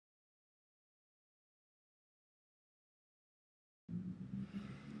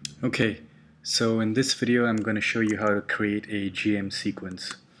Okay, so in this video I'm going to show you how to create a GM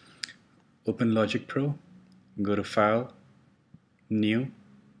sequence. Open Logic Pro, go to File, New,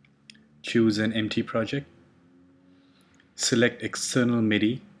 choose an empty project, select External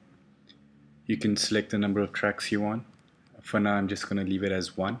MIDI. You can select the number of tracks you want. For now I'm just going to leave it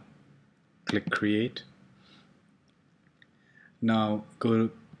as 1. Click Create. Now go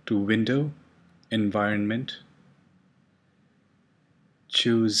to Window, Environment,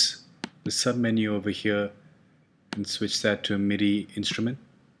 choose the submenu over here and switch that to a MIDI instrument.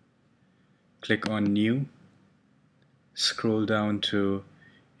 Click on New, scroll down to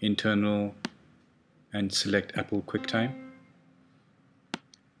Internal and select Apple QuickTime.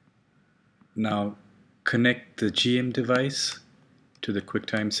 Now connect the GM device to the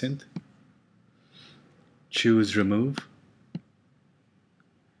QuickTime synth. Choose Remove.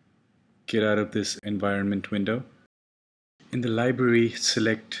 Get out of this environment window. In the library,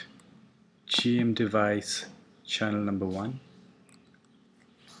 select GM device channel number 1.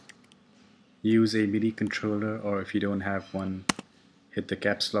 Use a MIDI controller, or if you don't have one, hit the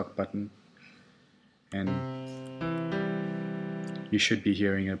caps lock button and you should be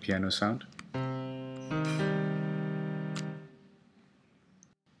hearing a piano sound.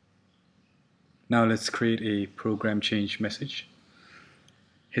 Now let's create a program change message.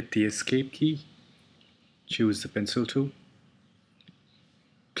 Hit the escape key, choose the pencil tool,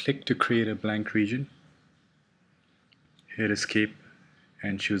 click to create a blank region, hit escape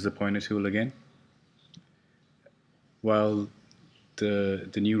and choose the pointer tool again. While the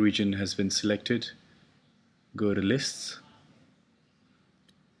new region has been selected, go to Lists,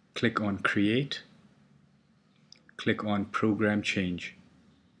 click on Create, click on Program Change,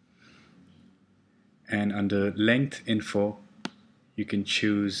 and under Length Info you can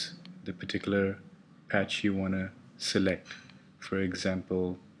choose the particular patch you want to select, for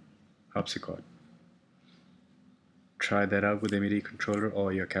example harpsichord. Try that out with a MIDI controller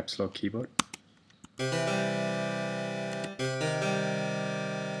or your caps lock keyboard.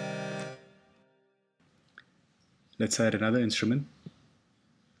 Let's add another instrument.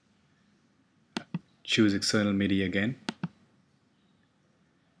 Choose External MIDI again.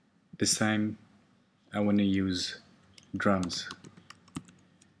 This time I want to use drums.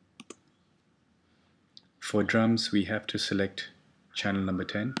 For drums we have to select channel number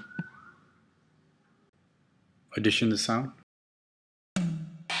 10. Audition the sound.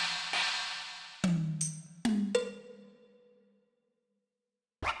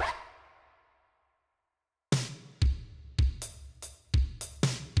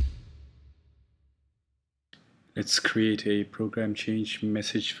 Let's create a program change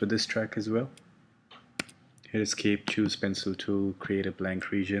message for this track as well. Hit escape, choose pencil tool, create a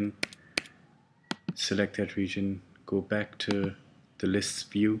blank region, select that region, go back to the lists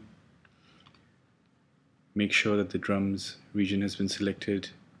view, make sure that the drums region has been selected,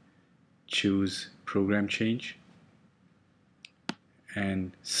 choose program change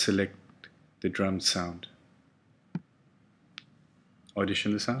and select the drum sound.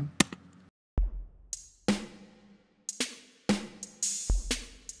 Audition the sound.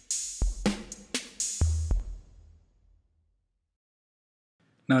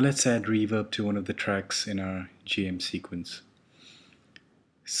 Now let's add reverb to one of the tracks in our GM sequence.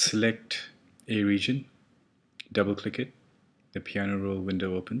 Select a region, double click it, the piano roll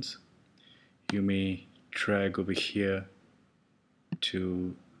window opens. You may drag over here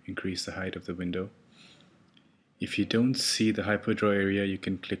to increase the height of the window. If you don't see the hyperdraw area, you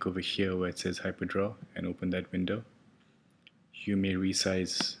can click over here where it says hyperdraw and open that window. You may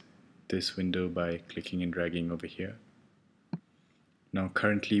resize this window by clicking and dragging over here. Now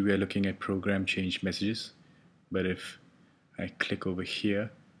currently we are looking at program change messages, but if I click over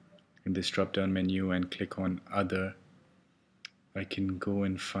here in this drop down menu and click on other, I can go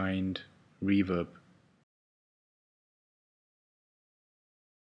and find reverb.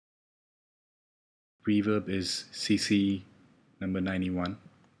 Reverb is CC number 91.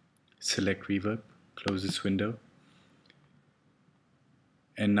 Select reverb, close this window,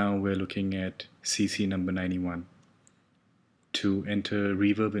 and now we're looking at CC number 91. To enter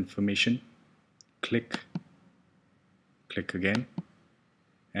reverb information, click again,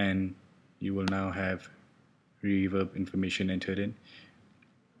 and you will now have reverb information entered in.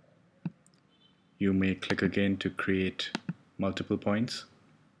 You may click again to create multiple points.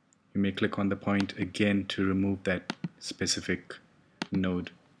 You may click on the point again to remove that specific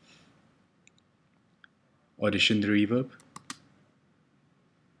node. Audition the reverb.